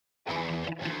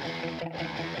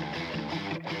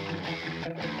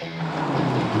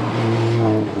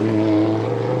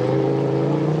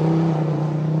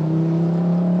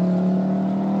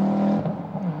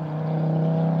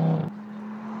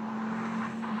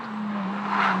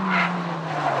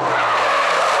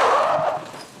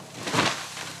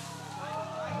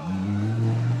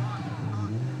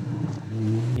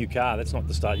car. That's not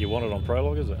the start you wanted on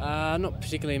Prologue, is it? Not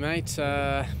particularly, mate.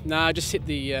 No, I just hit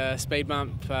the speed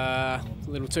bump a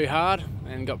little too hard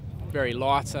and got very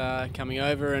light coming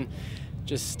over, and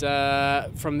just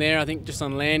from there, I think just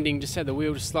on landing, just had the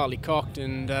wheel just slightly cocked,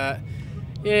 and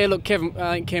yeah, look, I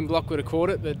think Cam Block would have caught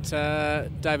it, but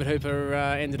David Hooper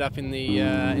ended up in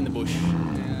the bush.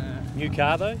 New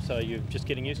car though, so you're just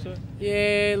getting used to it?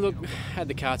 Yeah, look, had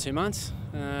the car 2 months,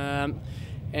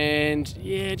 and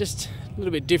yeah, just a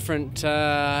little bit different.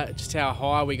 Just how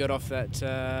high we got off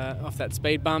that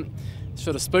speed bump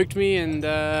sort of spooked me, and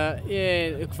yeah,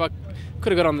 if I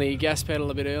could have got on the gas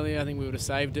pedal a bit earlier, I think we would have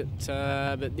saved it.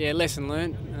 But yeah, lesson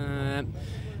learnt.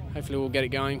 Hopefully we'll get it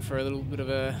going for a little bit of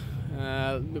a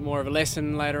bit more of a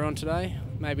lesson later on today.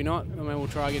 Maybe not. I mean, we'll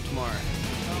try again tomorrow.